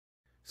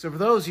So for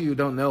those of you who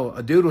don't know,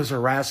 a dude was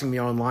harassing me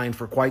online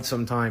for quite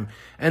some time.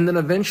 And then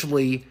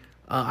eventually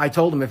I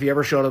told him if he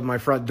ever showed up at my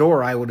front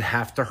door, I would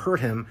have to hurt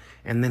him.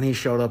 And then he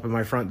showed up at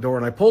my front door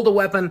and I pulled a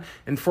weapon.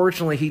 And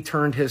fortunately, he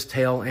turned his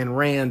tail and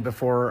ran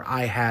before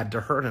I had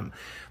to hurt him.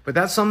 But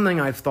that's something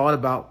I've thought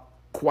about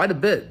quite a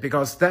bit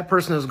because that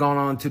person has gone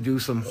on to do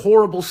some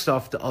horrible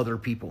stuff to other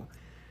people.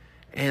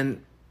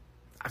 And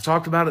I've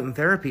talked about it in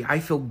therapy.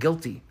 I feel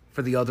guilty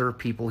for the other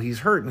people he's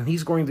hurt. And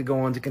he's going to go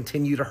on to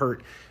continue to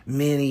hurt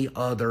many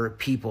other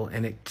people.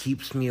 And it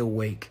keeps me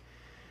awake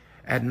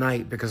at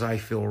night because I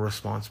feel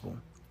responsible.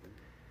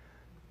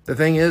 The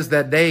thing is,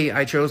 that day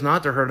I chose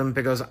not to hurt him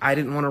because I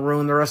didn't want to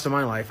ruin the rest of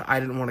my life. I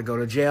didn't want to go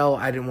to jail.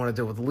 I didn't want to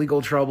deal with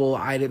legal trouble.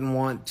 I didn't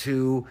want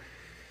to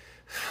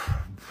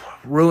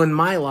ruin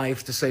my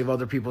life to save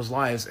other people's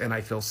lives. And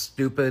I feel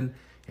stupid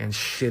and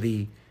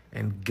shitty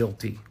and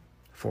guilty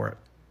for it.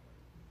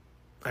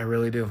 I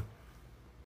really do.